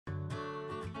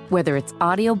Whether it's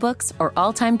audiobooks or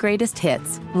all-time greatest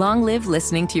hits, long live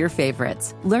listening to your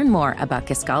favorites. Learn more about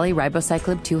Kisqali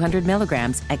Ribociclib 200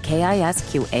 milligrams at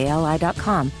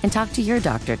KISQALI.com and talk to your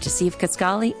doctor to see if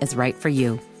Kisqali is right for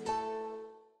you.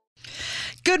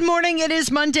 Good morning. It is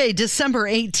Monday, December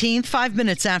 18th, 5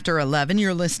 minutes after 11.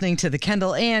 You're listening to the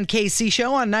Kendall and Casey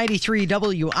Show on 93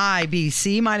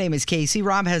 WIBC. My name is Casey.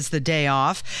 Rob has the day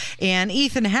off. And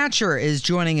Ethan Hatcher is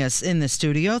joining us in the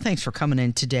studio. Thanks for coming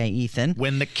in today, Ethan.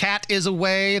 When the cat is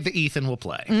away, the Ethan will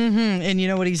play. Mm-hmm. And you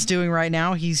know what he's doing right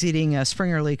now? He's eating a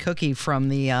Springerly cookie from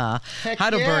the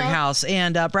Heidelberg House.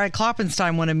 And Brad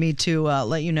Kloppenstein wanted me to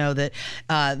let you know that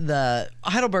the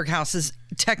Heidelberg House is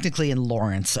technically in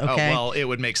Lawrence, okay? Oh, well, it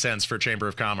would make sense for Chamber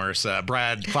of Commerce,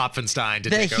 Brad Klopfenstein, to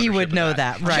take ownership he would of know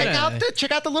that, right?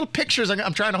 Check out the little pictures.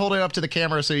 I'm trying to hold it up to the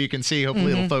camera so you can see.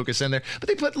 Hopefully it'll focus in there. But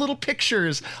they put little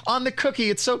pictures on the cookie.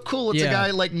 It's so cool. It's a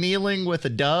guy like kneeling with a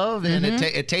dove, and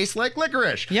it tastes like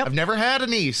licorice. Yep. I've never had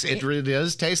anise. It really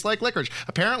does taste like licorice.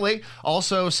 Apparently,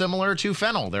 also similar to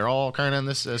fennel. They're all kind of in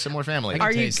this similar family.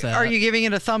 Are you giving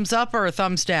it a thumbs up or a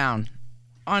thumbs down?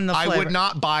 On the flavor. I would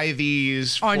not buy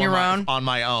these on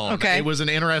my own. Okay. It was an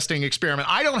interesting experiment.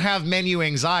 I don't have menu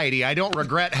anxiety. I don't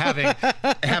regret having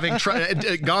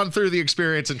gone through the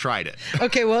experience and tried it.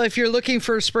 Okay, well, if you're looking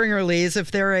for Springerly's, if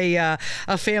they're a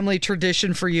family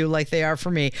tradition for you like they are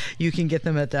for me, you can get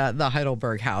them at the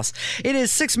Heidelberg House. It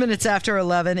is 6 minutes after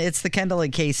 11. It's the Kendall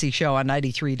and Casey Show on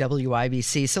 93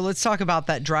 WIBC. So let's talk about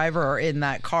that driver in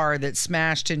that car that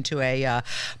smashed into a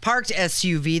parked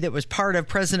SUV that was part of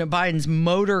President Biden's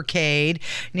motorcade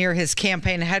near his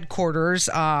campaign headquarters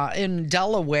in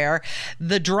Delaware.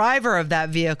 The driver of that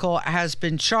vehicle has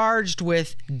been charged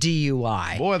with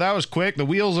DUI. Boy, that was quick. The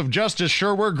wheels of justice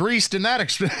sure were greased in that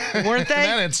weren't they? In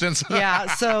that instance.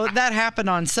 Yeah, so that happened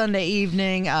on Sunday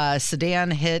evening. A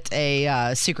sedan hit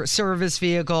a Secret Service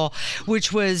vehicle,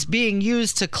 which was being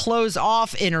used to close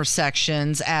off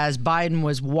intersections as Biden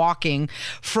was walking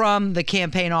from the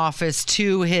campaign office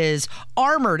to his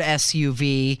armored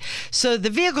SUV. So the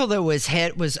vehicle that was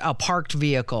hit was a parked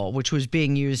vehicle, which was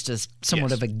being used as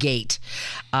somewhat of a gate.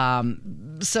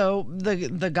 So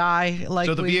the guy,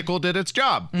 so the vehicle did its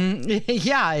job.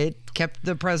 Yeah, it kept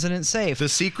the president safe. The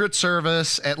Secret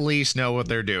Service at least know what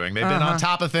they're doing. They've been on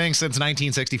top of things since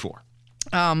 1964.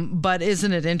 But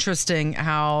isn't it interesting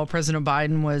how President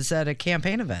Biden was at a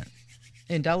campaign event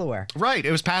in Delaware? Right.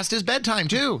 It was past his bedtime,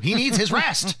 too. He needs his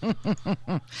rest.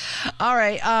 All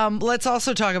right. Let's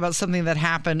also talk about something that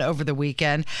happened over the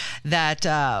weekend that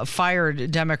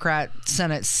fired Democrat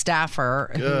Senate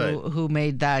staffer who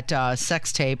made that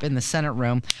sex tape in the Senate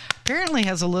room. Apparently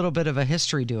has a little bit of a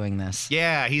history doing this.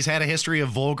 Yeah, he's had a history of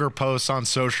vulgar posts on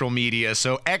social media.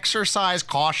 So exercise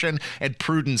caution and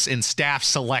prudence in staff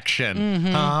selection.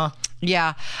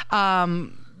 Yeah.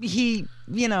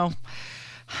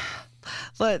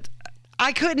 But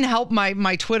I couldn't help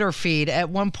my Twitter feed. At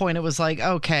one point, it was like,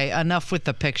 okay, enough with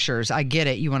the pictures. I get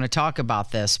it. You want to talk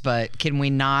about this, but can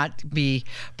we not be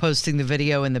posting the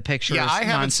video and the pictures Yeah, I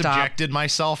haven't nonstop? subjected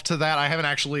myself to that. I haven't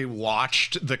actually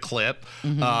watched the clip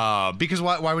because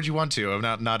why would you want to?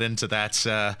 I'm not into that.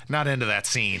 Not into that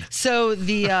scene. So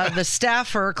the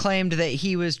staffer claimed that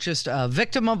he was just a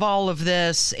victim of all of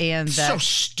this, and that so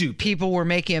stupid. People were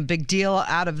making a big deal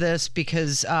out of this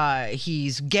because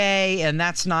he's gay, and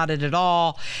that's not it at all.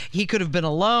 He could have been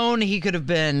alone. He could have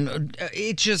been.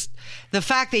 It's just the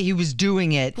fact that he was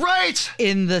doing it right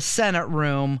in the Senate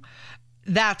room.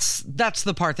 That's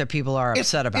the part that people are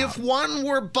upset about. If one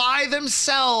were by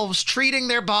themselves treating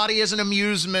their body as an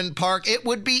amusement park, it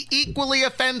would be equally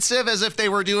offensive as if they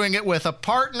were doing it with a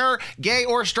partner, gay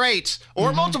or straight,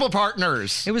 or multiple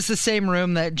partners. It was the same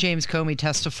room that James Comey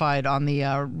testified on the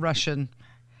Russian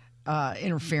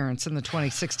interference in the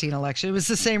 2016 election. It was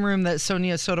the same room that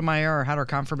Sonia Sotomayor had her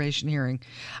confirmation hearing.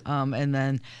 And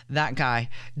then that guy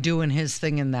doing his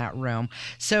thing in that room.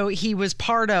 So he was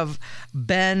part of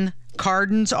Ben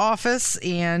Cardin's office,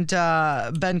 and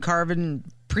Ben Cardin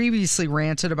previously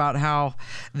ranted about how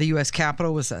the U.S.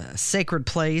 Capitol was a sacred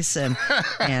place, and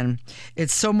and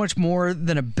it's so much more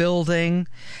than a building,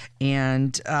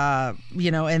 and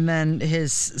and then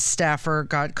his staffer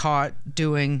got caught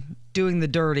doing the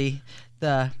dirty,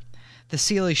 the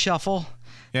Sealy shuffle.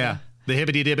 Yeah. The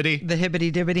hibbity-dibbity. The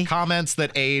hibbity-dibbity. Comments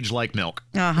that age like milk.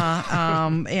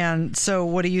 And so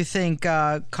what do you think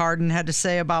Cardin had to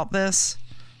say about this?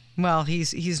 Well,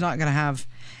 he's not going to have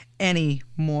any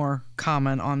more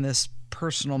comment on this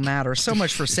personal matter. So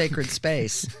much for sacred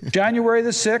space. January the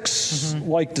 6th,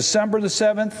 like December the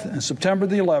 7th and September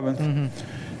the 11th,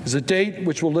 is a date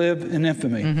which will live in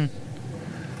infamy.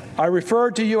 I refer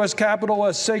to U.S. Capitol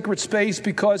as sacred space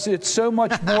because it's so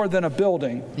much more than a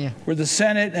building where the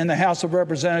Senate and the House of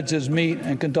Representatives meet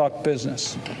and conduct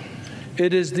business.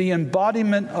 It is the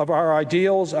embodiment of our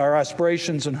ideals, our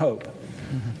aspirations, and hope,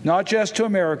 not just to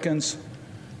Americans,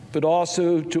 but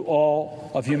also to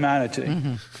all of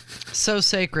humanity. So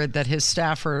sacred that his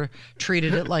staffer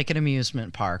treated it like an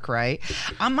amusement park, right?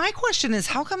 My question is,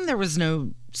 how come there was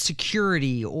no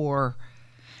security or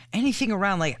anything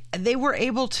around? Like, they were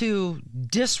able to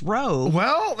disrobe.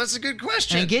 Well, that's a good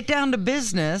question. And get down to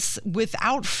business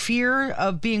without fear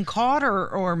of being caught,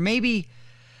 or maybe,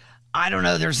 I don't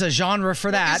know, there's a genre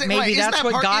for that. Maybe that's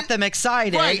what got them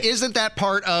excited. Right. Isn't that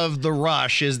part of the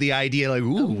rush, is the idea like,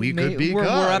 ooh, we could be caught.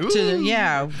 We're up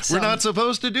to, we're not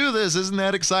supposed to do this. Isn't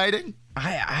that exciting?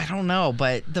 I don't know,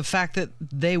 but the fact that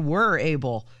they were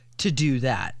able to do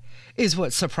that is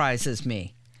what surprises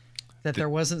me, that there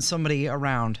wasn't somebody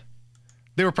around.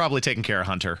 They were probably taking care of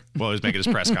Hunter while he was making his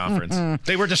press conference.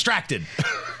 They were distracted.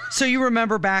 So you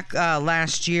remember back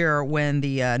last year when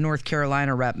the North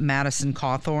Carolina rep, Madison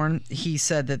Cawthorn, he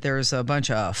said that there's a bunch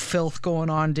of filth going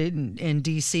on in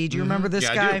D.C. Do you remember this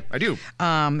guy? I do.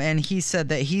 And he said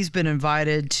that he's been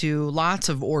invited to lots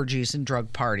of orgies and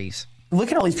drug parties. Look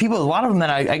at all these people, a lot of them that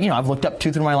I've looked up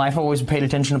to through my life. I've always paid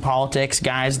attention to politics,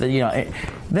 guys that,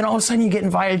 then all of a sudden you get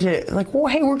invited to, like, well,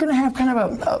 hey, we're going to have kind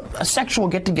of a sexual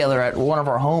get-together at one of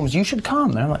our homes. You should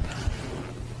come. And I'm like,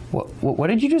 what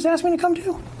did you just ask me to come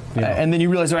to? Yeah. And then you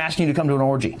realize they're asking you to come to an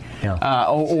orgy. Yeah.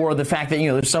 Or the fact that,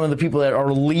 there's some of the people that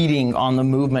are leading on the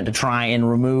movement to try and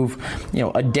remove,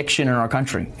 addiction in our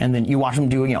country. And then you watch them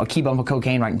do, a key bump of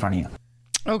cocaine right in front of you.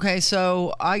 Okay,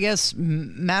 so I guess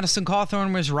Madison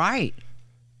Cawthorn was right.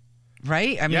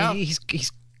 Right? I mean,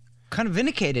 he's kind of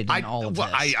vindicated in all of this.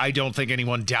 I don't think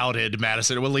anyone doubted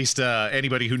Madison, or at least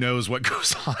anybody who knows what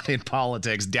goes on in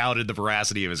politics doubted the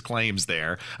veracity of his claims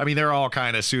there. I mean, they're all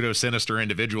kind of pseudo-sinister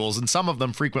individuals, and some of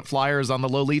them frequent flyers on the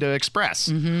Lolita Express.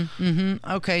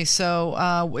 Okay,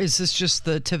 so is this just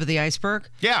the tip of the iceberg?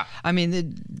 Yeah. I mean,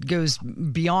 it goes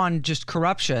beyond just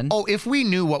corruption. Oh, if we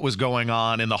knew what was going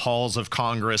on in the halls of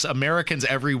Congress, Americans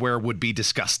everywhere would be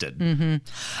disgusted. This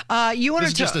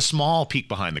is just a small peek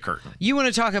behind the curtain. You want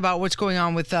to talk about what's going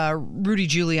on with Rudy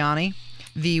Giuliani,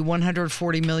 the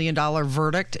 $140 million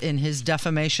verdict in his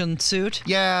defamation suit?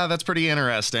 Yeah, that's pretty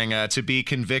interesting. To be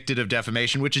convicted of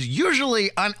defamation, which is usually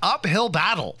an uphill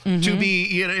battle to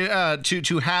be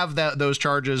to have those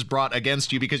charges brought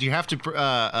against you, because you have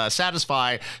to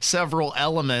satisfy several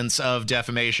elements of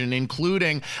defamation,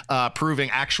 including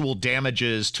proving actual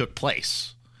damages took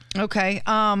place. Okay.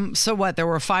 So what? There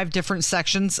were 5 different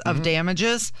sections of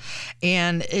damages.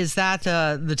 And is that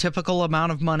the typical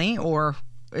amount of money, or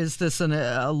is this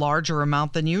a larger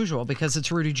amount than usual because it's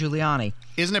Rudy Giuliani?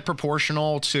 Isn't it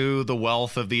proportional to the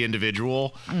wealth of the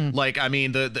individual? Like, I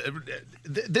mean,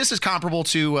 this is comparable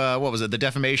to, the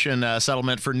defamation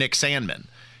settlement for Nick Sandmann.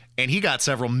 And he got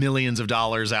several millions of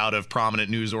dollars out of prominent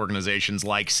news organizations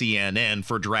like CNN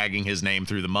for dragging his name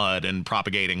through the mud and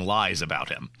propagating lies about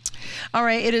him. All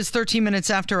right, it is 13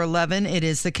 minutes after 11. It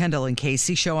is the Kendall and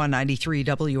Casey show on 93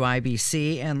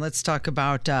 WIBC. And let's talk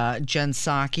about Jen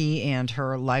Psaki and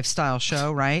her lifestyle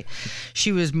show, right?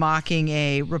 She was mocking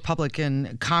a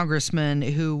Republican congressman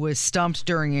who was stumped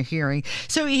during a hearing.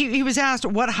 So he was asked,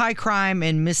 what high crime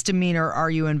and misdemeanor are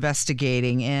you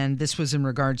investigating? And this was in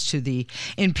regards to the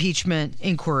impeachment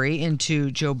inquiry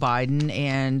into Joe Biden,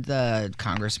 and the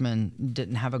congressman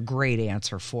didn't have a great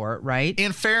answer for it, right?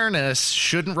 In fairness,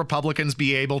 shouldn't Republicans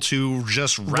be able to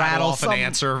just rattle off an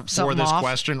answer for this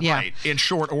question? Yeah. Right, in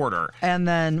short order. And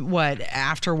then what?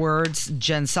 Afterwards,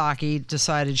 Jen Psaki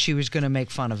decided she was going to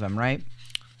make fun of him, right?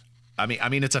 I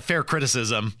mean, it's a fair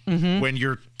criticism when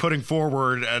you're putting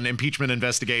forward an impeachment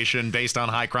investigation based on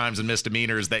high crimes and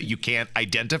misdemeanors that you can't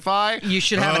identify. You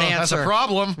should have an answer. That's a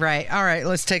problem. Right. All right.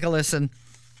 Let's take a listen.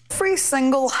 Every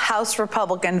single House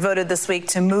Republican voted this week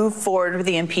to move forward with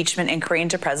the impeachment inquiry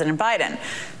into President Biden.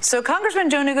 So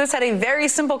Congressman Joe Neguse had a very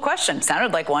simple question,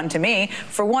 sounded like one to me,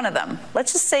 for one of them.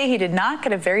 Let's just say he did not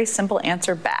get a very simple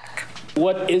answer back.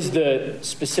 What is the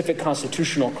specific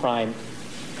constitutional crime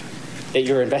that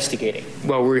you're investigating?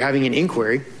 Well, we're having an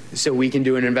inquiry, so we can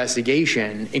do an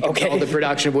investigation and control the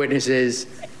production of witnesses.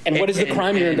 And what is the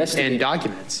crime you're investigating? And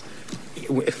documents.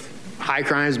 High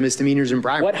crimes, misdemeanors, and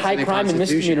bribery. What high crime and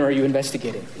misdemeanor are you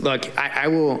investigating? Look, I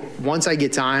will, once I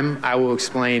get time, I will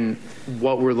explain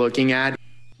what we're looking at.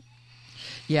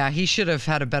 Yeah, he should have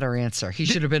had a better answer. He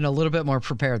should have been a little bit more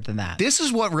prepared than that. This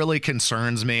is what really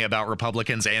concerns me about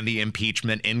Republicans and the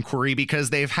impeachment inquiry,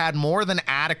 because they've had more than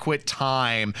adequate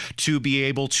time to be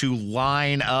able to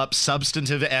line up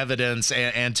substantive evidence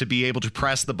and to be able to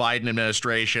press the Biden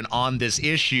administration on this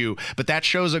issue. But that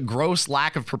shows a gross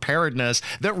lack of preparedness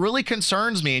that really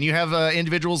concerns me. And you have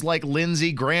individuals like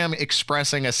Lindsey Graham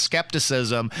expressing a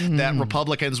skepticism that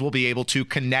Republicans will be able to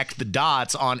connect the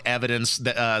dots on evidence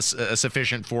that,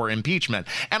 sufficient for impeachment.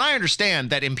 And I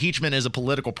understand that impeachment is a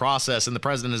political process and the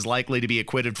president is likely to be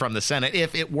acquitted from the Senate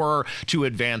if it were to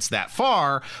advance that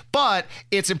far. But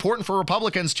it's important for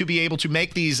Republicans to be able to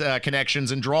make these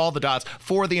connections and draw the dots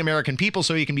for the American people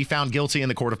so he can be found guilty in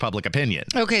the court of public opinion.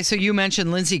 Okay, so you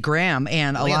mentioned Lindsey Graham,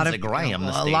 and a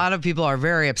lot of people are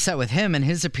very upset with him and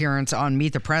his appearance on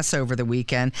Meet the Press over the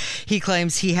weekend. He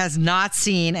claims he has not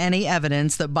seen any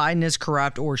evidence that Biden is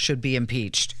corrupt or should be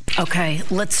impeached. Okay,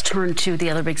 let's turn to the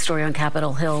other big story on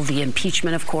Capitol Hill, the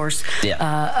impeachment, of course,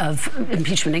 of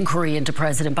impeachment inquiry into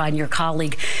President Biden. Your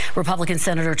colleague, Republican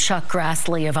Senator Chuck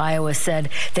Grassley of Iowa, said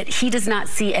that he does not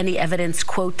see any evidence,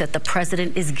 quote, that the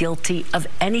president is guilty of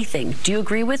anything. Do you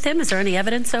agree with him? Is there any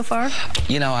evidence so far?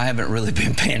 You know, I haven't really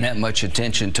been paying that much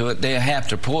attention to it. They have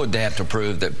to prove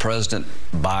that President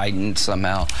Biden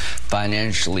somehow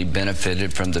financially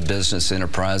benefited from the business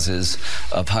enterprises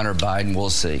of Hunter Biden. We'll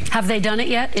see. Have they done it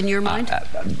yet, in your mind?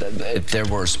 If there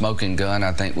were a smoking gun,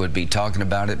 I think we'd be talking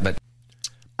about it. But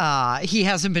he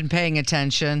hasn't been paying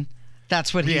attention.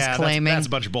 That's what he's claiming. That's a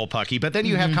bunch of bullpucky. But then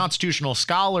you have constitutional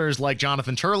scholars like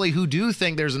Jonathan Turley who do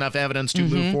think there's enough evidence to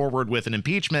move forward with an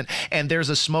impeachment, and there's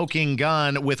a smoking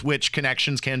gun with which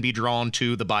connections can be drawn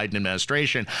to the Biden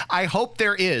administration. I hope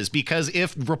there is, because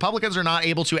if Republicans are not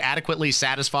able to adequately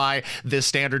satisfy this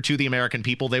standard to the American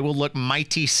people, they will look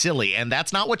mighty silly, and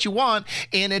that's not what you want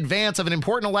in advance of an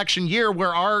important election year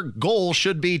where our goal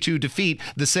should be to defeat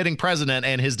the sitting president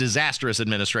and his disastrous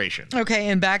administration. Okay,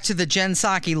 and back to the Jen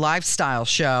Psaki lifestyle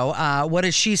show. What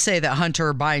does she say that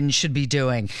Hunter Biden should be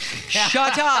doing?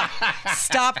 Shut up.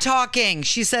 Stop talking.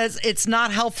 She says it's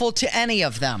not helpful to any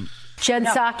of them. Jen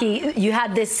Psaki, you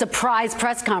had this surprise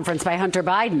press conference by Hunter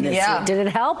Biden this week. Did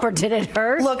it help or did it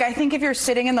hurt? Look, I think if you're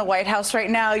sitting in the White House right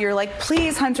now, you're like,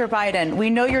 please, Hunter Biden, we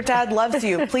know your dad loves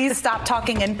you. Please stop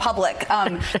talking in public.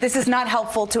 This is not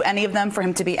helpful to any of them for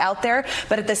him to be out there.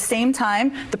 But at the same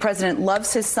time, the president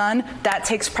loves his son. That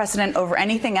takes precedent over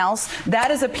anything else.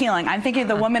 That is appealing. I'm thinking of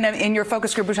the woman in your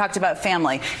focus group who talked about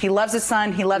family. He loves his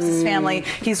son. He loves his family.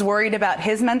 He's worried about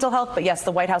his mental health. But yes,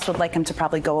 the White House would like him to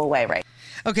probably go away, right?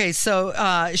 Okay,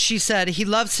 so she said he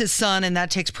loves his son and that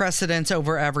takes precedence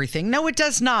over everything. No, it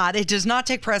does not. It does not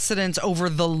take precedence over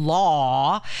the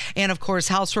law. And of course,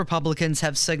 House Republicans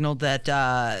have signaled that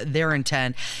their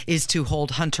intent is to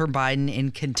hold Hunter Biden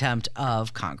in contempt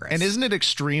of Congress. And isn't it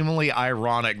extremely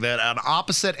ironic that on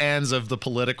opposite ends of the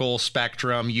political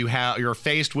spectrum, you're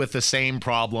faced with the same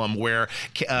problem where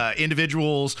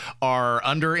individuals are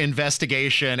under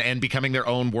investigation and becoming their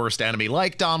own worst enemy,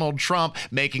 like Donald Trump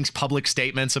making public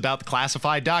statements about the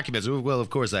classified documents. Well, of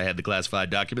course I had the classified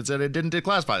documents and it didn't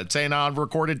declassify it, saying on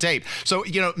recorded tape. So,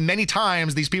 many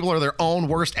times these people are their own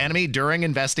worst enemy during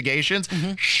investigations.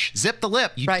 Shh, zip the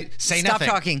lip. Say Stop nothing.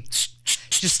 Talking.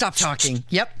 Just stop talking.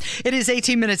 Yep. It is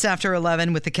 18 minutes after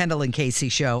 11 with the Kendall and Casey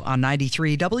Show on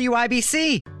 93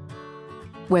 WIBC.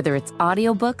 Whether it's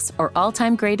audiobooks or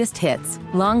all-time greatest hits,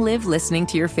 long live listening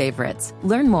to your favorites.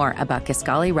 Learn more about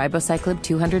Kisqali Ribociclib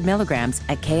 200 milligrams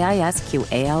at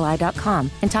KISQALI.com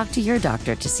and talk to your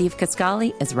doctor to see if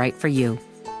Kisqali is right for you.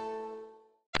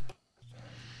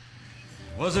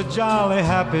 Was a jolly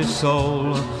happy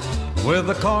soul with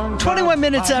a corn. 21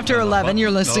 minutes after 11,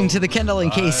 you're listening to the Kendall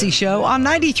and Casey Show on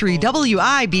 93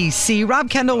 WIBC. Rob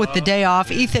Kendall with the day off.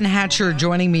 Ethan Hatcher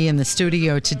joining me in the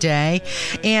studio today.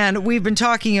 And we've been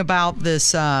talking about this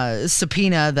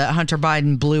subpoena that Hunter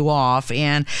Biden blew off.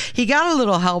 And he got a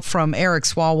little help from Eric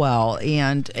Swalwell.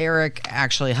 And Eric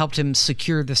actually helped him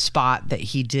secure the spot that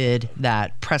he did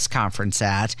that press conference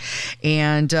at.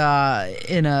 And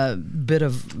in a bit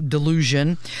of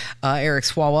delusion, Eric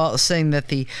Swalwell is saying that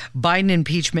the Biden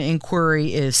impeachment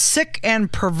inquiry is sick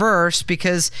and perverse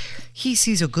because he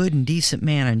sees a good and decent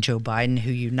man in Joe Biden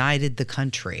who united the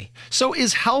country. So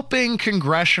is helping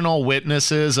congressional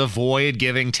witnesses avoid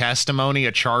giving testimony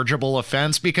a chargeable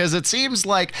offense? Because it seems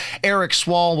like Eric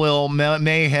Swalwell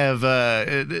may have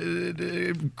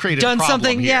created done a problem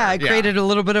something. Here. Yeah, created a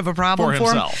little bit of a problem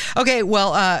for him. Okay,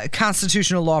 well,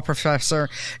 constitutional law professor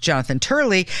Jonathan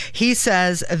Turley, he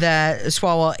says that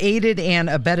Swalwell aided and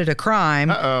abetted a crime.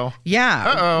 Uh-oh.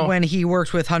 Yeah, when he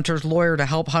worked with Hunter's lawyer to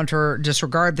help Hunter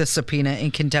disregard this subpoena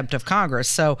in contempt of Congress.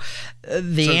 So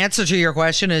the answer to your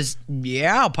question is,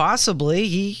 yeah, possibly.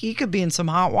 He could be in some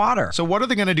hot water. So what are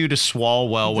they going to do to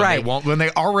Swalwell when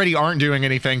they already aren't doing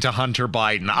anything to Hunter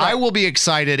Biden? Right. I will be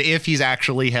excited if he's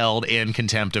actually held in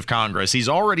contempt of Congress. He's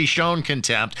already shown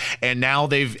contempt, and now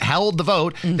they've held the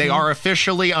vote. Mm-hmm. They are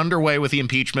officially underway with the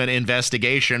impeachment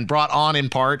investigation, brought on in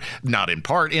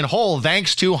whole,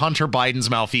 thanks to Hunter Biden's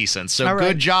malfeasance. So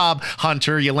good job,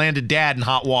 Hunter. You landed Dad in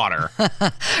hot water.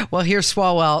 Well, here's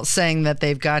Swalwell saying that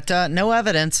they've got no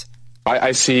evidence.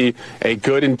 I see a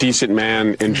good and decent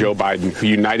man in Joe Biden who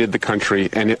united the country,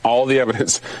 and all the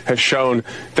evidence has shown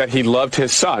that he loved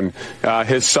his son.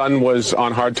 His son was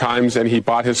on hard times, and he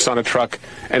bought his son a truck,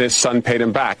 and his son paid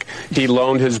him back. He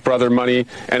loaned his brother money,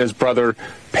 and his brother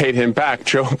paid him back.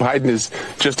 Joe Biden is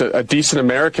just a decent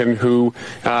American who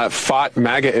fought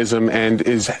MAGAism and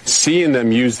is seeing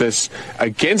them use this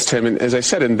against him, and as I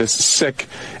said, in this sick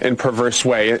and perverse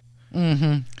way.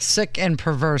 Mm-hmm. Sick and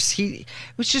perverse. It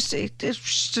was just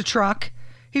a truck.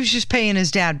 He was just paying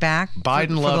his dad back for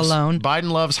the loan.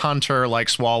 Biden loves Hunter like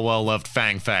Swalwell loved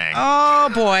Fang Fang. Oh,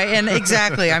 boy. And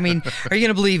exactly. I mean, are you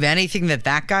going to believe anything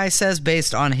that guy says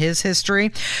based on his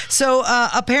history? So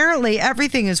apparently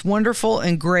everything is wonderful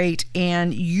and great,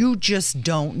 and you just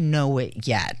don't know it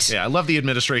yet. Yeah, I love the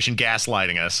administration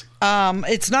gaslighting us.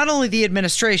 It's not only the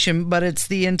administration, but it's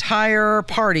the entire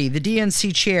party. The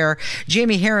DNC chair,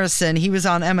 Jamie Harrison, he was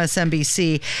on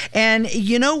MSNBC. And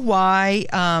you know why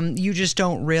you just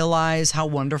don't realize how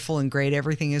wonderful and great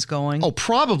everything is going? Oh,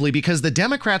 probably because the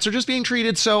Democrats are just being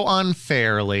treated so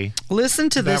unfairly. Listen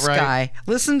to this guy.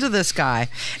 Listen to this guy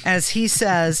as he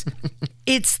says,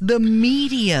 it's the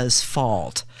media's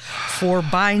fault for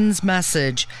Biden's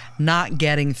message not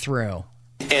getting through.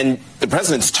 And the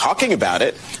president's talking about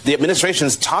it. The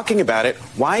administration's talking about it.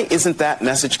 Why isn't that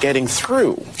message getting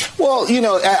through? Well,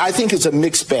 I think it's a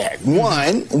mixed bag.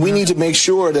 One, we need to make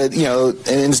sure that,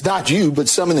 and it's not you, but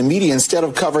some in the media, instead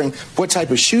of covering what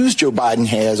type of shoes Joe Biden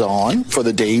has on for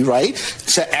the day, right,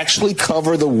 to actually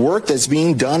cover the work that's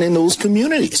being done in those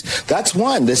communities. That's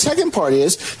one. The second part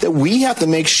is that we have to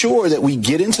make sure that we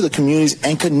get into the communities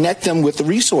and connect them with the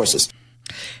resources.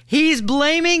 He's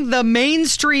blaming the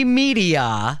mainstream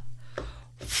media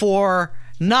for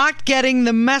not getting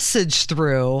the message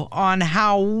through on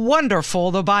how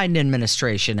wonderful the Biden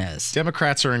administration is.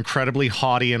 Democrats are incredibly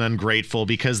haughty and ungrateful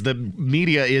because the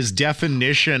media is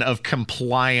definition of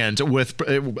compliant with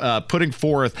putting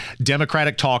forth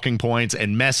Democratic talking points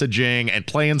and messaging and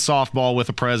playing softball with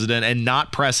the president and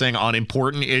not pressing on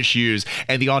important issues,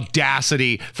 and the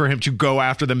audacity for him to go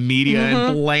after the media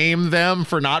and blame them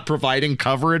for not providing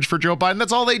coverage for Joe Biden.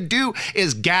 That's all they do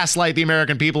is gaslight the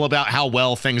American people about how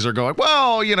well things are going.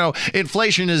 Well,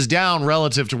 inflation is down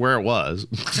relative to where it was.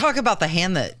 Talk about the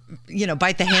hand that,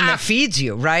 bite the hand that feeds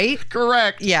you, right?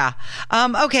 Correct. Yeah.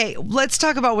 Okay, let's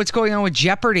talk about what's going on with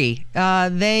Jeopardy.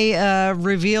 They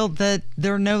revealed that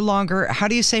they're no longer, how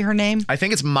do you say her name? I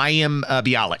think it's Mayim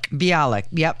Bialik. Bialik,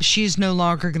 yep. She's no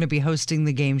longer going to be hosting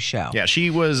the game show. Yeah, she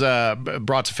was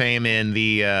brought to fame in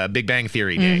the Big Bang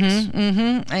Theory days.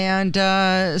 And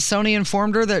Sony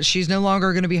informed her that she's no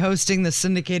longer going to be hosting the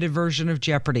syndicated version of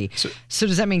Jeopardy. So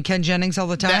does that mean Ken Jennings all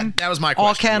the time? That was my question.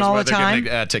 All Ken all the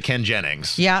time? To Ken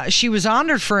Jennings. Yeah, she was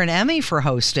honored for an Emmy for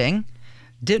hosting.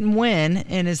 Didn't win.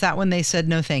 And is that when they said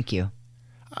no thank you?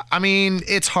 I mean,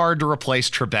 it's hard to replace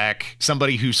Trebek,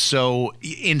 somebody who's so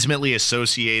intimately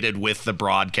associated with the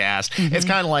broadcast. It's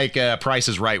kind of like Price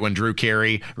is Right when Drew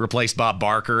Carey replaced Bob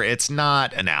Barker. It's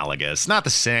not analogous. Not the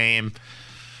same.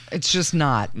 It's just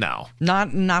not. No.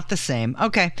 Not the same.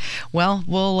 Okay. Well,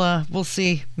 we'll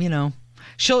see,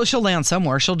 She'll land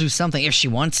somewhere. She'll do something if she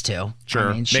wants to. Sure.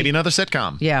 I mean, maybe another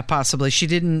sitcom. Yeah, possibly. She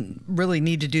didn't really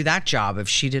need to do that job if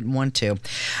she didn't want to.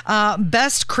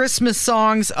 Best Christmas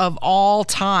songs of all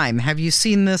time. Have you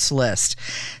seen this list?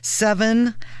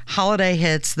 7 holiday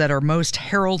hits that are most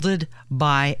heralded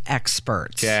by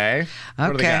experts. Okay.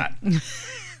 What do they got?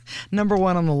 Number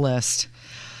 1 on the list.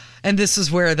 And this is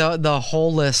where the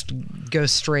whole list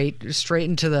goes straight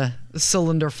into the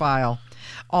cylinder file.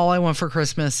 All I Want for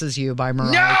Christmas Is You by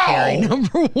Mariah Carey,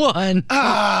 number 1. Okay,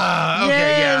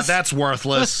 yeah, that's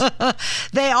worthless.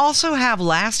 They also have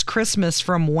Last Christmas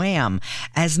from Wham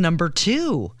as number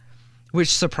 2, which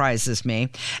surprises me.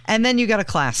 And then you got a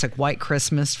classic, White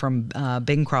Christmas from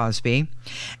Bing Crosby,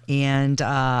 and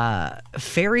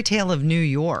Fairy Tale of New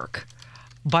York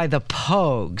by the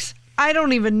Pogues. I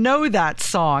don't even know that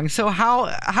song. So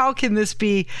how can this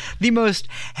be the most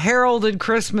heralded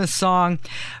Christmas song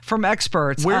from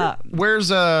experts? Where's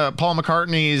Paul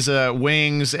McCartney's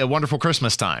Wings, A Wonderful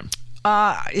Christmas Time?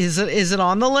 Is it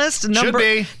on the list? Should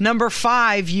be. Number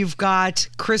 5, you've got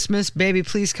Christmas, Baby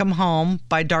Please Come Home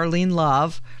by Darlene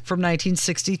Love from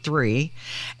 1963.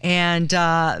 And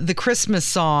the Christmas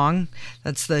song,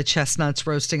 that's the Chestnuts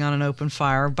Roasting on an Open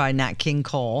Fire by Nat King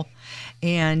Cole.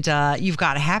 And you've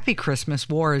got Happy Christmas,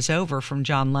 War is Over from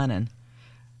John Lennon.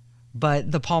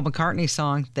 But the Paul McCartney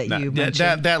song that you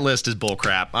mentioned. That list is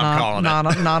bullcrap. I'm calling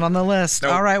it. Not on the list.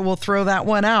 Nope. All right, we'll throw that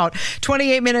one out.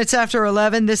 28 minutes after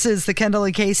 11, this is the Kendall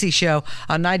and Casey Show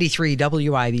on 93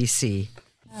 WIBC.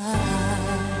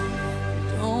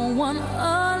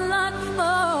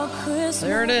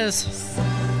 There it is.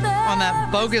 On that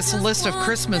bogus list of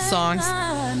Christmas songs.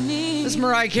 This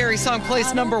Mariah Carey song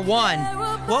placed number 1.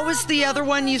 What was the other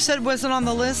one you said wasn't on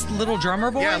the list? Little Drummer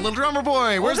Boy? Yeah, Little Drummer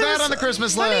Boy. Where's that on the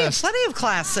Christmas list? Plenty of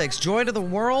classics. Joy to the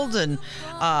World and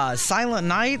Silent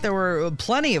Night. There were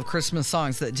plenty of Christmas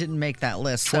songs that didn't make that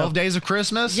list. 12 Days of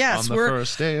Christmas? Yes. On the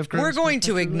first day of Christmas. We're going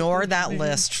to ignore that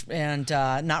list and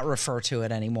not refer to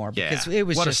it anymore because it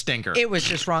was what just a stinker. It was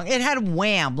just wrong. It had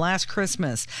Wham! Last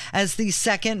Christmas as the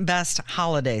second best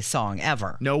holiday song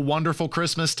ever. No Wonderful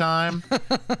Christmas Time?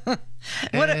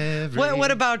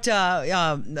 What about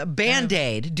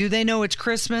Band-Aid? Do they know it's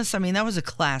Christmas? I mean, that was a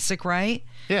classic, right?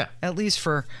 Yeah. At least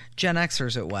for Gen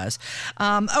Xers it was.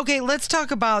 Okay, let's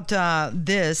talk about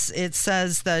this. It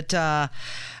says that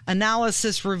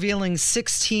analysis revealing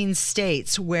 16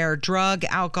 states where drug,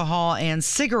 alcohol, and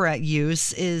cigarette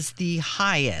use is the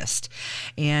highest.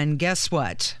 And guess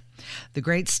what? The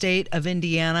great state of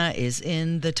Indiana is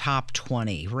in the top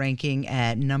 20, ranking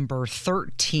at number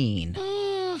 13.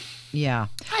 Yeah.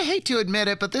 I hate to admit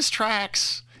it, but this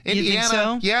tracks. Indiana, you think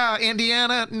so? Yeah,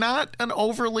 Indiana, not an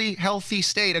overly healthy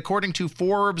state. According to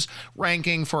Forbes'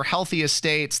 ranking for healthiest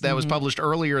states that was published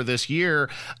earlier this year,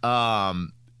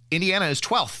 Indiana is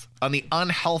 12th on the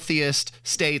unhealthiest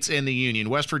states in the union.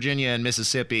 West Virginia and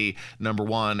Mississippi, number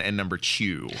 1 and number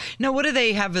 2. Now, what do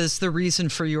they have as the reason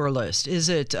for your list? Is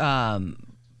it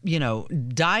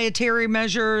dietary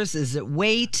measures? Is it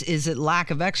weight? Is it lack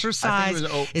of exercise?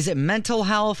 Is it mental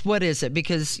health? What is it?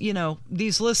 Because,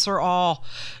 these lists are all,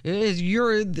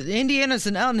 Indiana's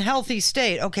an unhealthy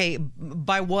state. Okay,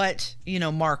 by what,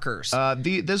 markers?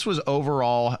 This was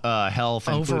overall health,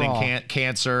 including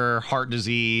cancer, heart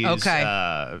disease,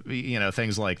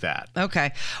 things like that.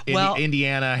 Okay. Well,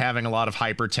 Indiana having a lot of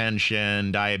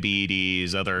hypertension,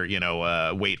 diabetes, other,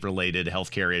 weight-related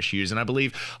healthcare issues. And I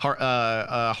believe heart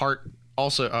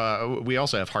also we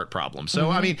also have heart problems. So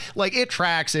I mean, like, it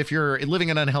tracks. If you're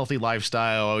living an unhealthy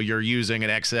lifestyle, you're using an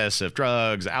excess of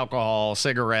drugs, alcohol,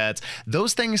 cigarettes,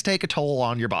 those things take a toll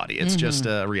on your body. It's just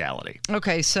a reality.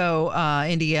 Okay, so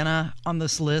Indiana on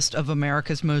this list of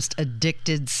America's most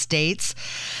addicted states.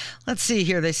 Let's see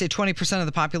here. They say 20% of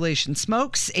the population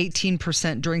smokes,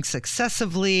 18% drinks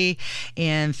excessively,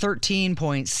 and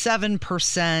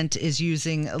 13.7% is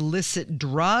using illicit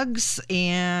drugs.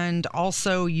 And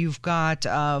also you've got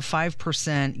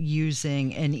 5%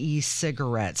 using an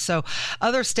e-cigarette. So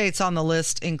other states on the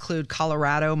list include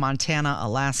Colorado, Montana,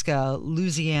 Alaska,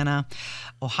 Louisiana,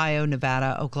 Ohio,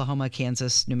 Nevada, Oklahoma,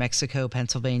 Kansas, New Mexico,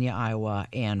 Pennsylvania, Iowa,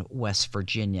 and West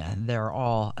Virginia. They're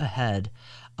all ahead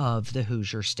of the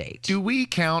Hoosier State. Do we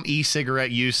count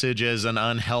e-cigarette usage as an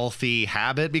unhealthy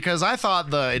habit? Because I thought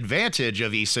the advantage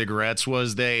of e-cigarettes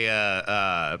was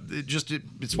it's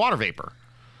water vapor.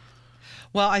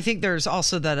 Well, I think there's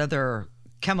also that other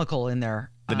chemical in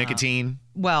there. The nicotine?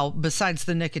 Well, besides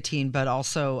the nicotine, but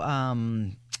also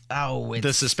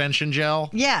the suspension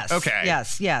gel? Yes. Okay.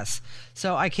 Yes.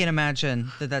 So I can't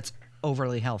imagine that that's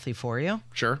overly healthy for you.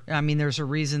 Sure. I mean, there's a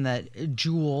reason that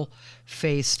Juul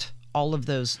faced all of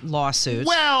those lawsuits.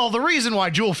 Well, the reason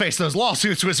why Juul faced those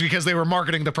lawsuits was because they were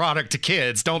marketing the product to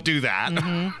kids. Don't do that.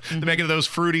 They're making those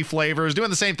fruity flavors, doing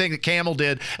the same thing that Camel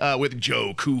did with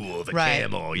Joe Cool, the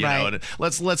camel. You know, and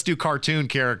let's do cartoon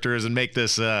characters and make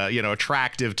this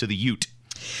attractive to the Ute.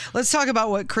 Let's talk about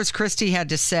what Chris Christie had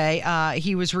to say.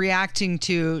 He was reacting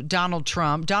to Donald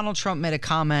Trump. Donald Trump made a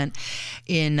comment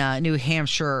in New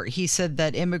Hampshire. He said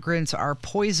that immigrants are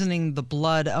poisoning the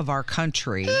blood of our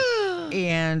country.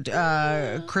 And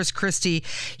Chris Christie,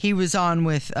 he was on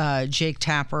with Jake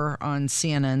Tapper on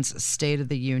CNN's State of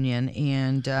the Union.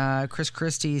 And Chris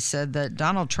Christie said that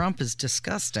Donald Trump is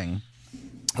disgusting.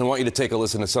 I want you to take a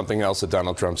listen to something else that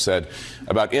Donald Trump said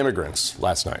about immigrants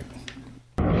last night.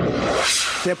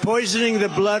 They're poisoning the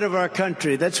blood of our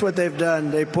country. That's what they've done.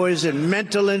 They poison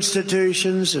mental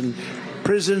institutions and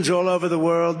prisons all over the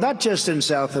world, not just in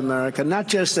South America, not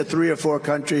just the 3 or 4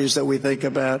 countries that we think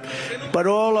about, but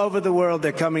all over the world.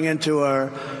 They're coming into our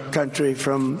country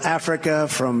from Africa,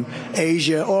 from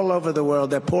Asia, all over the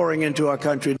world. They're pouring into our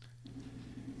country.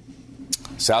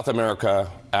 South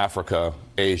America, Africa,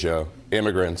 Asia,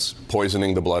 immigrants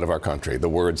poisoning the blood of our country. The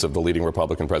words of the leading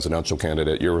Republican presidential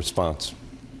candidate. Your response?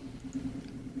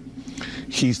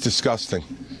 He's disgusting.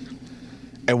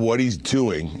 And what he's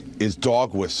doing is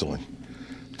dog whistling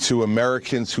to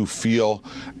Americans who feel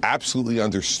absolutely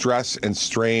under stress and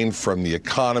strain from the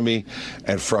economy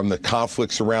and from the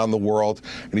conflicts around the world.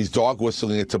 And he's dog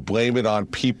whistling it to blame it on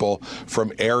people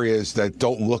from areas that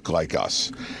don't look like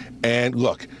us. And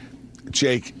look,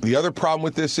 Jake, the other problem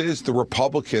with this is the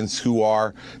Republicans who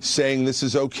are saying this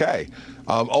is okay.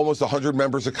 Almost 100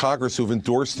 members of Congress who've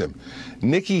endorsed him.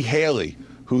 Nikki Haley,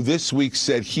 who this week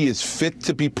said he is fit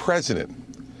to be president.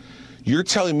 You're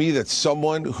telling me that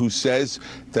someone who says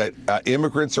that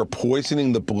immigrants are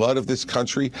poisoning the blood of this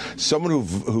country, someone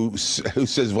who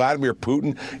says Vladimir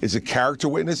Putin is a character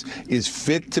witness, is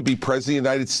fit to be president of the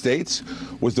United States,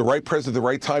 was the right president at the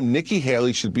right time? Nikki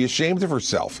Haley should be ashamed of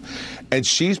herself. And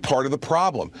she's part of the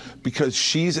problem because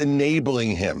she's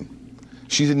enabling him.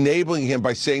 She's enabling him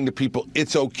by saying to people,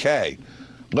 it's okay.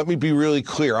 Let me be really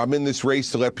clear. I'm in this race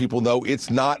to let people know it's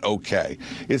not okay.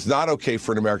 It's not okay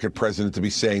for an American president to be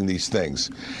saying these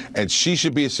things. And she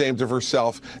should be ashamed of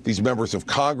herself. These members of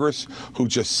Congress who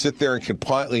just sit there and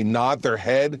compliantly nod their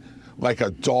head like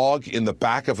a dog in the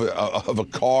back of a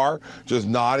car, just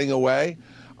nodding away.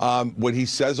 When he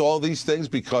says all these things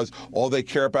because all they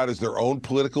care about is their own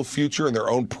political future and their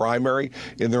own primary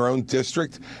in their own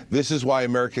district. This is why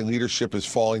American leadership is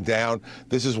falling down.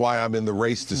 This is why I'm in the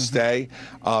race to stay.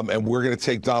 And we're going to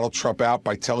take Donald Trump out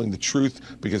by telling the truth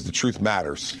because the truth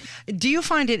matters. Do you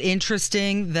find it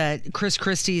interesting that Chris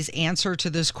Christie's answer to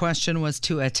this question was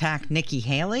to attack Nikki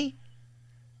Haley?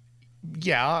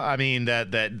 Yeah, I mean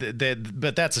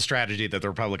but that's a strategy that the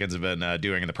Republicans have been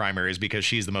doing in the primaries because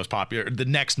she's the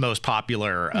next most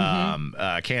popular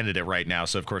candidate right now.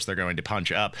 So of course they're going to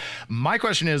punch up. My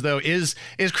question is though, is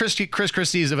Chris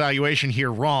Christie's evaluation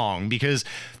here wrong? Because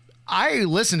I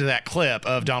listened to that clip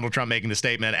of Donald Trump making the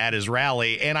statement at his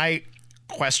rally, and I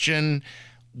question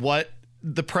what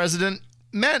the president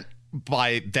meant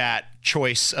by that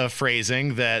choice of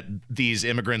phrasing that these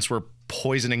immigrants were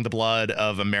poisoning the blood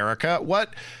of America.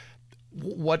 What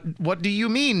do you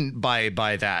mean by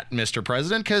that, Mr.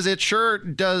 President? Because it sure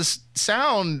does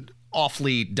sound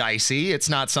awfully dicey. It's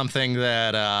not something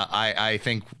that I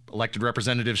think elected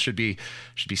representatives should be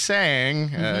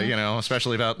saying,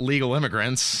 especially about legal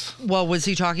immigrants. Well, was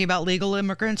he talking about legal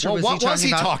immigrants? Or what was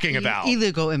he talking about?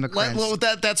 Illegal immigrants. Well,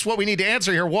 that's what we need to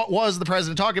answer here. What was the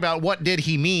president talking about? What did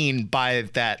he mean by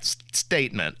that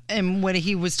statement? And when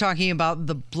he was talking about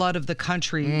the blood of the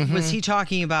country, was he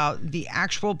talking about the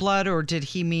actual blood, or did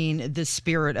he mean the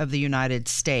spirit of the United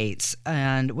States?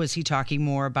 And was he talking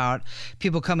more about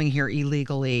people coming here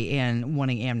illegally and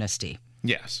wanting amnesty?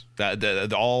 Yes,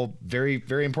 all very,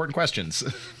 very important questions.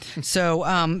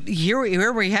 So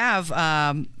here we have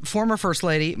former First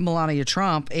Lady Melania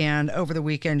Trump, and over the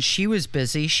weekend she was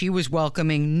busy. She was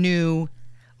welcoming new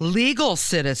legal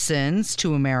citizens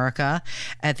to America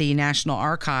at the National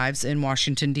Archives in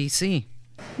Washington, D.C.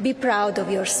 Be proud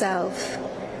of yourself.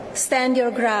 Stand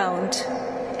your ground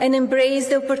and embrace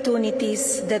the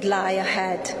opportunities that lie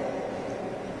ahead.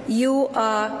 You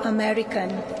are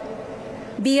American.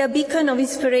 Be a beacon of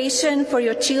inspiration for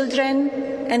your children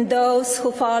and those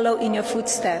who follow in your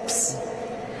footsteps.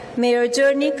 May your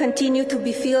journey continue to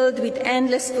be filled with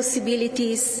endless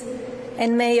possibilities,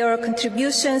 and may your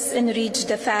contributions enrich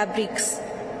the fabrics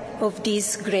of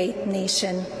this great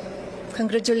nation.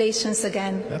 Congratulations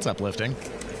again. That's uplifting.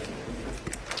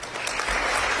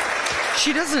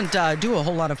 She doesn't do a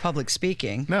whole lot of public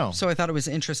speaking. No. So I thought it was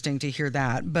interesting to hear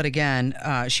that. But again,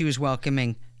 she was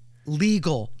welcoming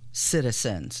legal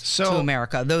citizens to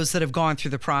America, those that have gone through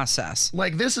the process.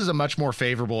 Like, this is a much more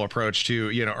favorable approach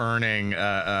to, earning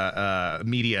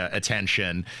media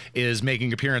attention, is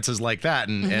making appearances like that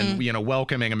and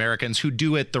welcoming Americans who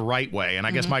do it the right way. And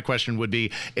I guess my question would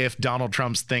be, if Donald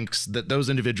Trump thinks that those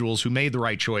individuals who made the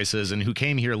right choices and who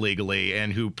came here legally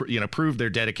and who, proved their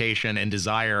dedication and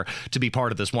desire to be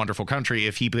part of this wonderful country,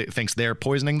 if he thinks they're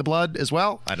poisoning the blood as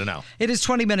well, I don't know. It is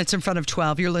 20 minutes in front of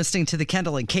 12. You're listening to the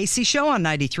Kendall and Casey Show on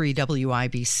 93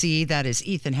 WIBC. That is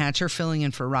Ethan Hatcher filling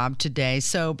in for Rob today.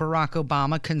 So Barack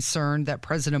Obama concerned that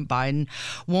President Biden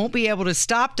won't be able to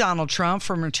stop Donald Trump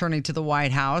from returning to the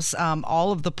White House.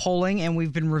 All of the polling, and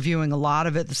we've been reviewing a lot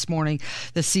of it this morning,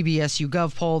 the CBS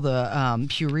YouGov poll, the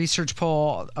Pew Research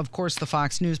poll, of course, the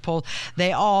Fox News poll,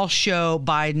 they all show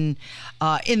Biden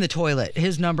in the toilet.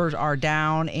 His numbers are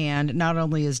down, and not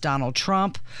only is Donald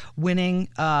Trump winning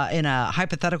in a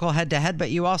hypothetical head-to-head, but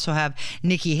you also have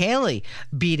Nikki Haley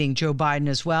beating Joe Biden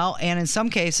as well, and in some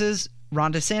cases,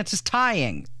 Ron DeSantis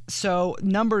tying. So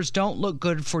numbers don't look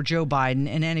good for Joe Biden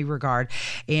in any regard.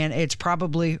 And it's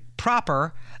probably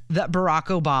proper that Barack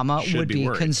Obama would be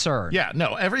concerned. Yeah,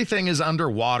 no, everything is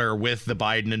underwater with the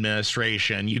Biden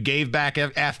administration. You gave back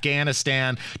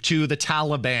Afghanistan to the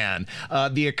Taliban,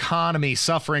 the economy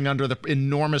suffering under the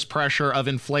enormous pressure of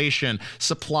inflation,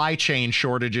 supply chain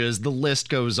shortages, the list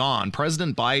goes on.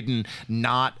 President Biden,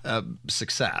 not a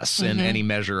success in any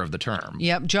measure of the term.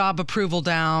 Yep, job approval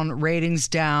down, ratings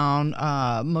down,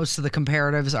 most of the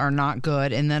comparatives are not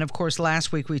good. And then, of course,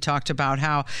 last week we talked about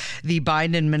how the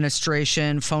Biden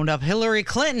administration phoned up Hillary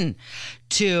Clinton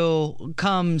to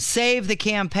come save the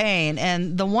campaign.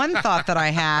 And the one thought that I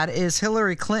had is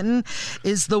Hillary Clinton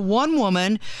is the one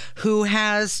woman who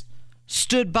has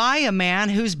stood by a man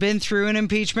who's been through an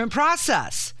impeachment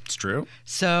process. It's true.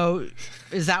 So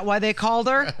is that why they called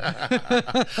her?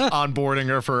 Onboarding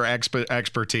her for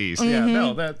expertise. Yeah,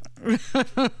 no, that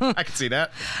I can see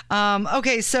that.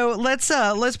 Okay, so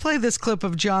let's play this clip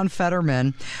of John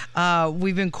Fetterman.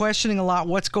 We've been questioning a lot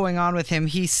what's going on with him.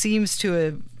 He seems to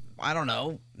have, I don't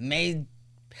know, made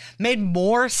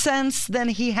more sense than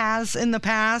he has in the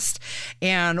past.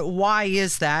 And why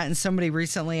is that? And somebody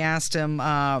recently asked him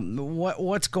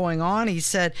what's going on. He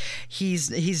said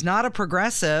he's not a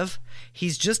progressive.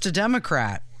 He's just a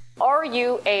Democrat. Are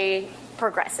you a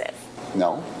progressive?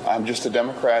 No, I'm just a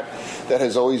Democrat that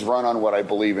has always run on what I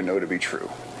believe and know to be true.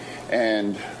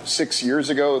 And 6 years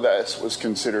ago, that was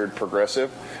considered progressive.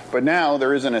 But now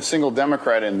there isn't a single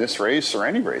Democrat in this race or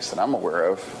any race that I'm aware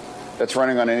of that's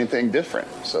running on anything different.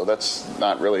 So that's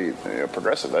not really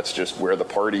progressive. That's just where the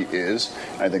party is.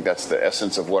 And I think that's the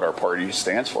essence of what our party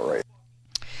stands for, right?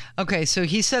 Okay, so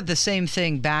he said the same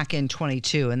thing back in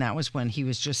 22, and that was when he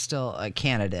was just still a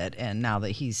candidate. And now that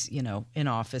he's, in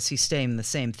office, he's saying the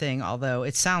same thing, although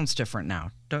it sounds different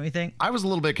now. Don't you think? I was a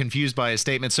little bit confused by his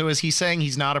statement. So is he saying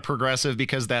he's not a progressive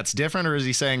because that's different, or is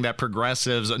he saying that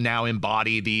progressives now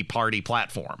embody the party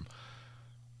platform?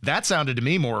 That sounded to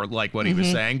me more like what he was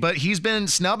saying, but he's been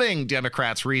snubbing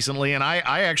Democrats recently, and I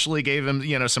actually gave him,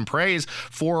 some praise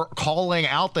for calling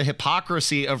out the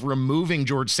hypocrisy of removing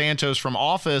George Santos from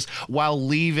office while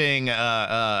leaving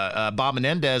Bob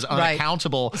Menendez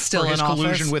unaccountable for his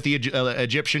collusion with the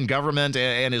Egyptian government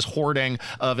and his hoarding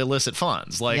of illicit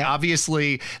funds.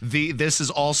 Obviously, this is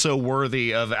also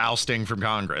worthy of ousting from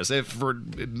Congress, for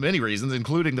many reasons,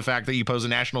 including the fact that you pose a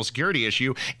national security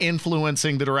issue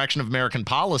influencing the direction of American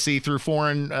policy through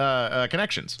foreign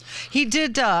connections. He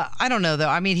did, I don't know, though.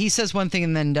 I mean, he says one thing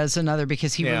and then does another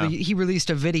because he released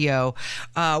a video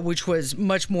which was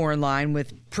much more in line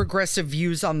with progressive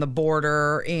views on the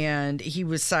border, and he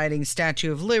was citing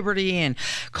Statue of Liberty and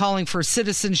calling for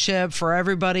citizenship for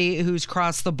everybody who's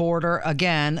crossed the border.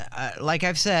 Again, like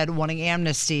I've said, wanting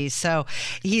amnesty. So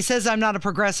he says I'm not a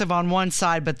progressive on one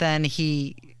side, but then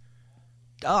he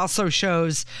also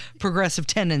shows progressive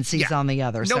tendencies on the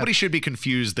other. Nobody should be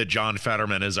confused that John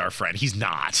Fetterman is our friend. He's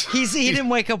not. He didn't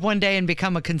wake up one day and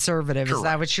become a conservative. Correct. Is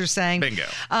that what you're saying? Bingo.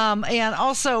 And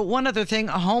also, one other thing,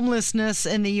 homelessness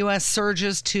in the U.S.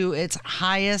 surges to its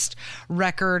highest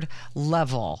record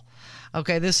level.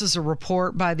 Okay, this is a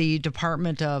report by the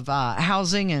Department of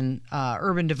Housing and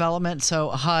Urban Development, so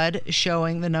HUD,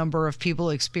 showing the number of people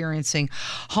experiencing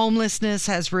homelessness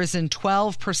has risen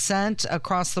 12%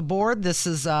 across the board. This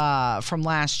is from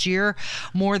last year,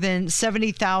 more than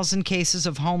 70,000 cases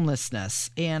of homelessness.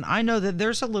 And I know that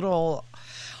there's a little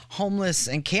homeless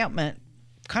encampment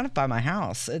kind of by my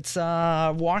house. It's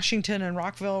Washington and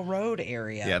Rockville Road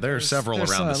area. Yeah, there are several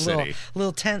around the city.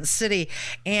 Little tent city.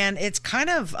 And it's kind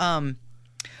of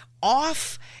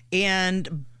off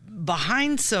and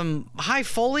behind some high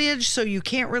foliage, so you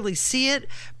can't really see it.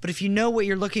 But if you know what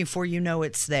you're looking for, you know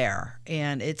it's there.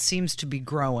 And it seems to be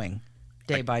growing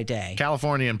day by day.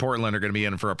 California and Portland are going to be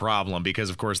in for a problem because,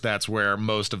 of course, that's where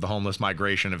most of the homeless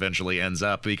migration eventually ends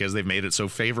up because they've made it so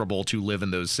favorable to live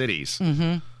in those cities.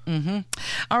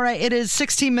 All right, it is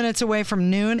 16 minutes away from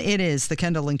noon. It is the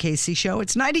Kendall and Casey Show.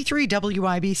 It's 93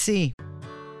 WIBC.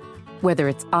 Whether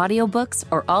it's audiobooks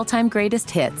or all-time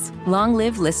greatest hits, long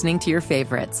live listening to your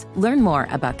favorites. Learn more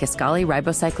about Kisqali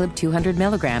Ribociclib 200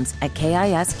 milligrams at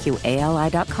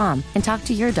KISQALI.com and talk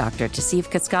to your doctor to see if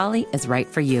Kisqali is right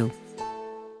for you.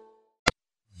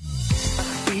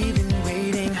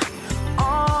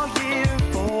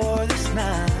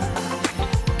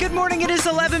 Good morning. It is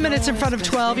 11 minutes in front of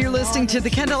 12. You're listening to the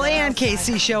Kendall and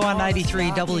Casey show on 93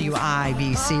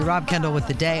 WIBC. Rob Kendall with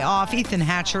the day off. Ethan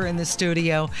Hatcher in the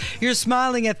studio. You're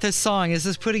smiling at this song. Is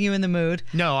this putting you in the mood?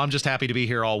 No, I'm just happy to be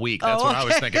here all week. That's what I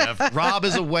was thinking of. Rob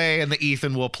is away and the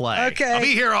Ethan will play. Okay. I'll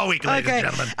be here all week, ladies and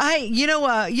gentlemen.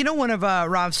 You know one of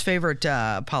Rob's favorite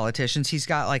politicians. He's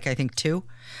got I think two.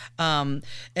 And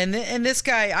this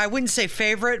guy, I wouldn't say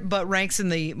favorite, but ranks in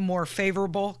the more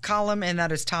favorable column, and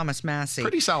that is Thomas Massie.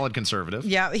 Pretty solid conservative.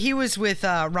 Yeah, he was with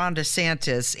Ron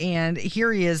DeSantis, and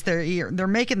here he is. They're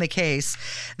making the case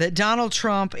that Donald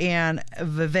Trump and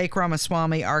Vivek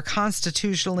Ramaswamy are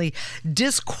constitutionally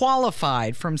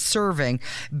disqualified from serving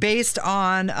based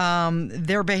on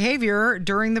their behavior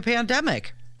during the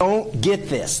pandemic. Don't get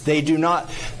this. They do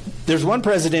not. There's one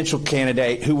presidential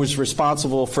candidate who was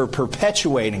responsible for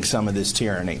perpetuating some of this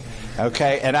tyranny.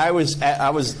 Okay, and I was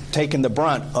taking the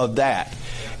brunt of that.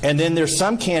 And then there's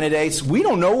some candidates, we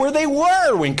don't know where they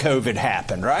were when COVID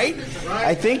happened, right?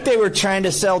 I think they were trying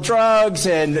to sell drugs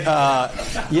and,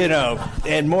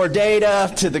 and more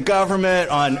data to the government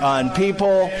on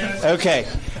people. Okay,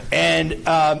 and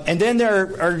then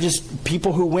there are just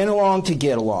people who went along to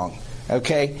get along.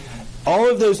 Okay. All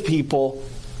of those people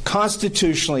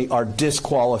constitutionally are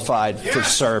disqualified for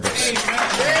service.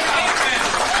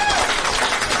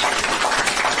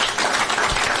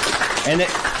 And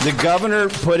the governor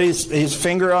put his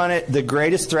finger on it. The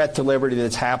greatest threat to liberty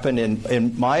that's happened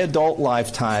in my adult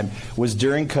lifetime was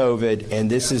during COVID, and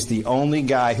this is the only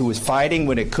guy who was fighting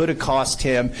when it could have cost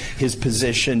him his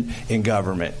position in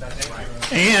government.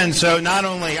 And so not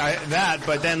only that,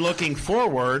 but then looking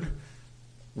forward,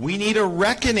 we need a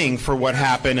reckoning for what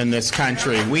happened in this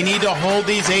country. We need to hold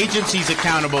these agencies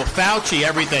accountable, Fauci,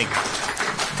 everything.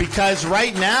 Because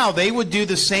right now, they would do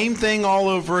the same thing all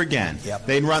over again. Yep.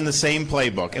 They'd run the same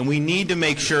playbook. And we need to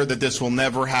make sure that this will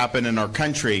never happen in our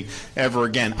country ever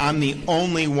again. I'm the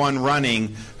only one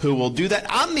running who will do that.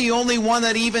 I'm the only one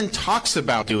that even talks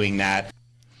about doing that.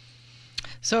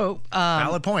 So,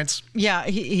 valid points. Yeah,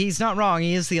 he's not wrong.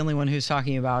 He is the only one who's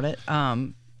talking about it.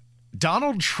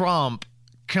 Donald Trump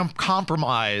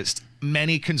compromised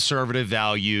many conservative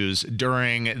values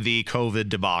during the COVID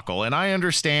debacle. And I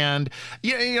understand,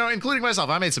 including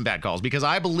myself, I made some bad calls because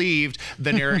I believed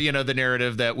the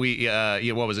narrative that we,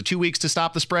 what was it, 2 weeks to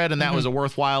stop the spread, and that was a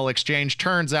worthwhile exchange.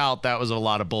 Turns out that was a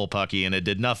lot of bullpucky, and it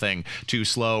did nothing to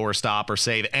slow or stop or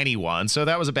save anyone. So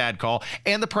that was a bad call.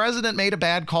 And the president made a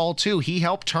bad call too. He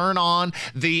helped turn on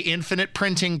the infinite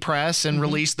printing press and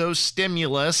release those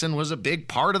stimulus, and was a big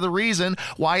part of the reason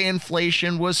why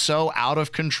inflation was so out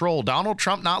of control. Donald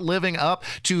Trump not living up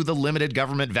to the limited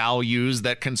government values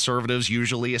that conservatives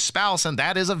usually espouse, and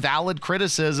that is a valid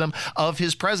criticism of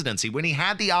his presidency. When he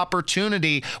had the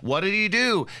opportunity, what did he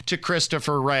do to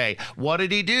Christopher Wray? What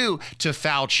did he do to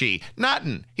Fauci?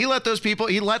 Nothing. He let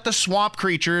the swamp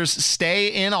creatures stay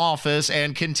in office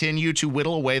and continue to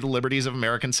whittle away the liberties of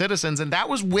American citizens, and that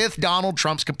was with Donald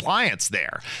Trump's compliance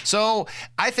there. So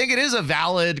I think it is a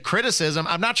valid criticism.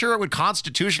 I'm not sure it would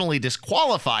constitutionally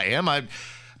disqualify him.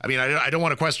 I mean, I don't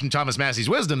want to question Thomas Massie's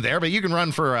wisdom there, but you can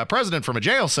run for president from a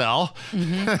jail cell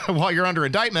while you're under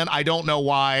indictment. I don't know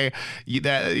why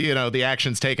the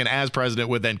actions taken as president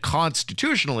would then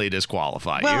constitutionally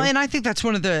disqualify you. Well, and I think that's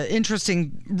one of the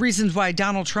interesting reasons why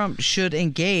Donald Trump should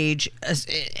engage,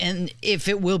 and if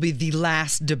it will be the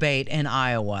last debate in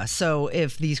Iowa. So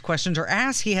if these questions are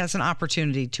asked, he has an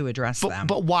opportunity to address them.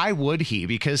 But why would he?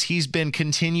 Because he's been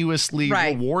continuously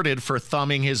rewarded for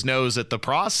thumbing his nose at the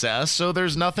process. So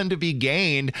there's nothing to be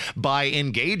gained by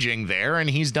engaging there, and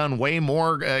he's done way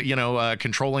more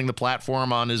controlling the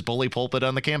platform on his bully pulpit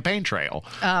on the campaign trail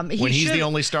when he's the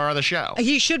only star of the show.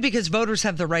 He should, because voters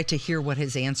have the right to hear what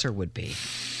his answer would be.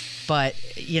 But,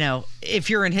 if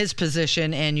you're in his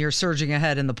position and you're surging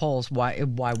ahead in the polls, why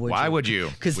would you?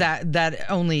 Because that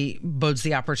only bodes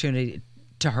the opportunity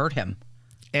to hurt him.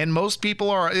 And most people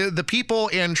the people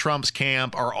in Trump's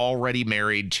camp are already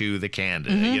married to the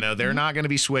candidate. They're not going to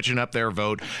be switching up their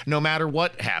vote no matter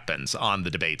what happens on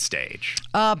the debate stage.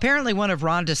 Apparently one of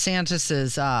Ron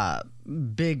DeSantis's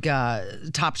big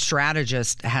top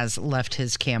strategist has left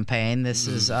his campaign. This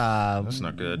is that's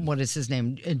not good. What is his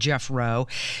name? Jeff Rowe.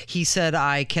 He said,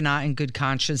 "I cannot in good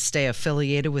conscience stay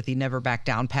affiliated with the Never Back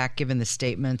Down PAC," given the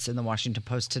statements in the Washington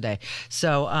Post today.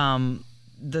 So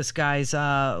this guy's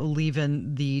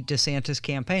leaving the DeSantis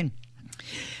campaign.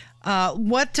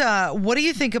 What do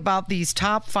you think about these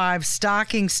top 5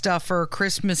 stocking stuffer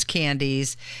Christmas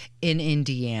candies in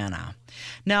Indiana?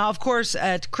 Now, of course,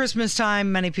 at Christmas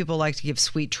time, many people like to give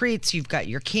sweet treats. You've got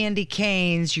your candy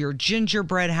canes, your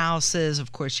gingerbread houses,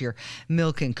 of course, your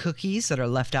milk and cookies that are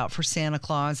left out for Santa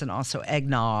Claus, and also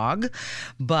eggnog.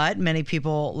 But many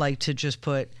people like to just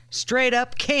put straight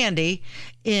up candy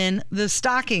in the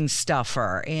stocking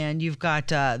stuffer. And you've got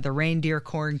the reindeer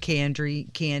corn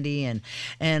candy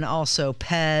and also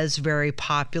Pez, very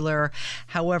popular.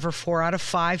 However, 4 out of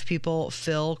 5 people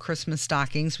fill Christmas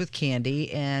stockings with candy,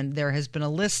 and there has been a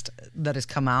list that has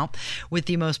come out with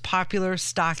the most popular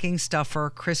stocking stuffer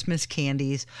Christmas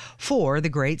candies for the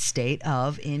great state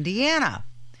of Indiana.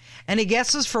 Any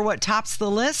guesses for what tops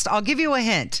the list? I'll give you a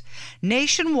hint.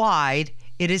 Nationwide,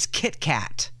 it is Kit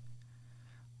Kat.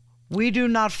 We do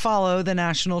not follow the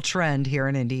national trend here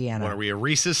in Indiana. What, are we a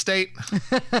Reese's state?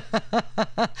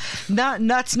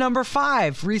 Nuts number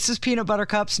 5. Reese's Peanut Butter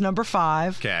Cups number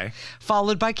 5. Okay.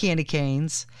 Followed by candy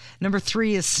canes. Number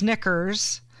 3 is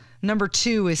Snickers. Number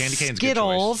 2 is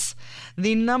Skittles.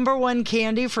 The number 1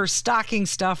 candy for stocking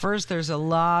stuffers. There's a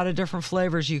lot of different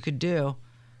flavors you could do.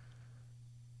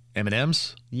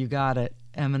 M&M's? You got it.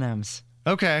 M&M's.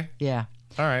 Okay. Yeah.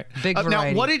 All right. Big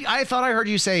variety. Now, I thought I heard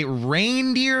you say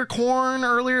reindeer corn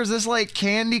earlier. Is this like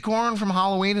candy corn from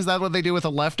Halloween? Is that what they do with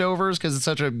the leftovers because it's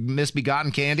such a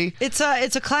misbegotten candy? It's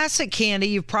a classic candy.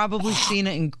 You've probably seen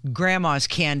it in Grandma's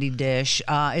candy dish.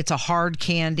 It's a hard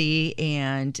candy,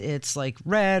 and it's like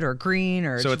red or green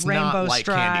or so it's rainbow not like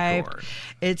stripe. Candy corn.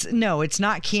 It's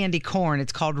not candy corn.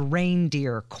 It's called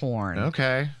reindeer corn.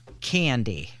 Okay.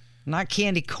 Candy. Not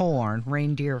candy corn,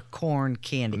 reindeer corn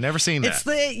candy. I've never seen that.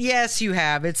 Yes, you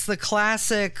have. It's the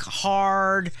classic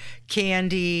hard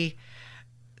candy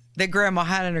that Grandma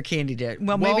had in her candy dish.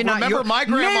 Well, maybe not remember, your. my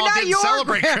grandma didn't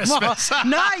celebrate Christmas.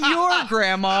 Not your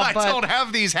grandma, but I don't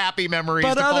have these happy memories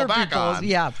but to other fall back people's. on.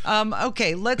 Yeah.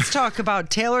 Okay, let's talk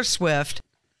about Taylor Swift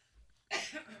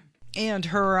and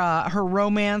her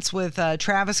romance with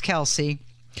Travis Kelce.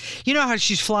 You know how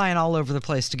she's flying all over the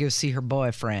place to go see her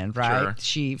boyfriend, right? Sure.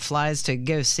 She flies to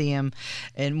go see him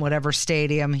in whatever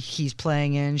stadium he's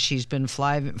playing in. She's been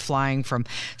flying from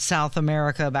South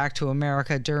America back to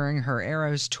America during her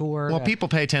Eras tour. Well, people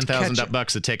pay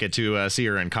 $10,000 a ticket to see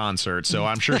her in concert, so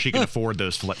I'm sure she can afford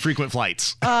those frequent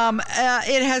flights.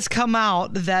 It has come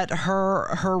out that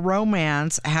her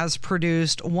romance has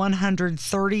produced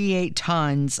 138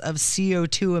 tons of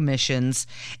CO2 emissions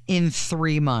in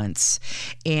 3 months.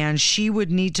 And she would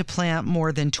need to plant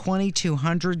more than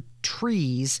 2,200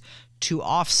 trees to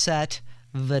offset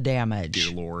the damage.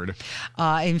 Dear Lord.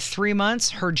 In 3 months,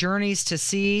 her journeys to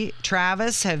see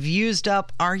Travis have used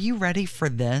up, are you ready for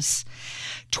this?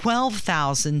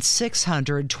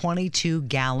 12,622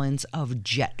 gallons of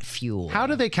jet fuel. How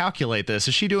do they calculate this?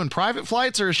 Is she doing private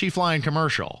flights or is she flying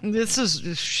commercial? This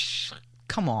is...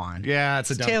 Come on. Yeah,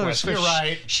 it's a dumb Taylor question. Swift. You're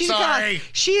right. Sorry.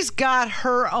 She's got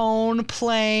her own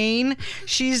plane.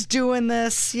 She's doing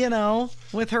this,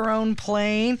 with her own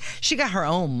plane. She got her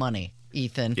own money,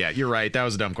 Ethan. Yeah, you're right. That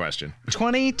was a dumb question.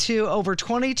 Over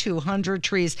 2,200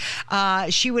 trees.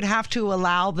 She would have to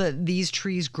allow these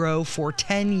trees grow for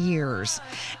 10 years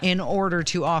in order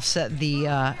to offset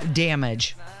the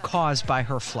damage caused by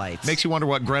her flights. Makes you wonder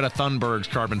what Greta Thunberg's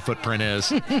carbon footprint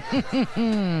is.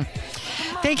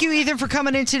 Thank you, Ethan, for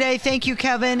coming in today. Thank you,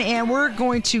 Kevin. And we're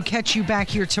going to catch you back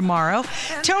here tomorrow.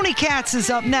 Tony Katz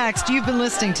is up next. You've been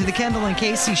listening to the Kendall and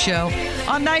Casey Show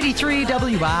on 93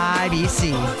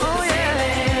 WIBC. Oh, yeah.